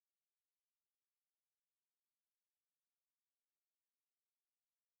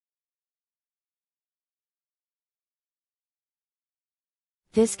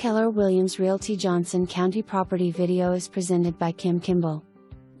This Keller Williams Realty Johnson County property video is presented by Kimble.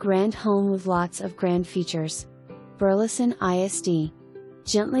 Grand home with lots of grand features. Burleson ISD.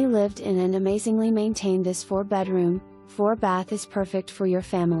 Gently lived in and amazingly maintained, this 4-bedroom, 4-bath is perfect for your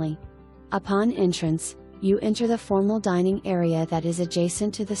family. Upon entrance, you enter the formal dining area that is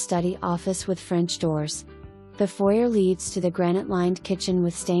adjacent to the study office with French doors. The foyer leads to the granite-lined kitchen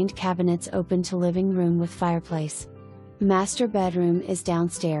with stained cabinets open to living room with fireplace. Master bedroom is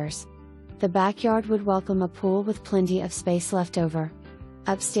downstairs. The backyard would welcome a pool with plenty of space left over.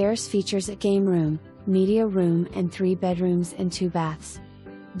 Upstairs features a game room, media room and 3 bedrooms and 2 baths.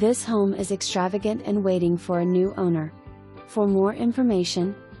 This home is extravagant and waiting for a new owner. For more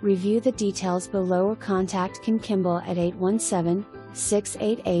information, review the details below or contact Kimble at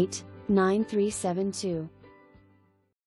 817-688-9372.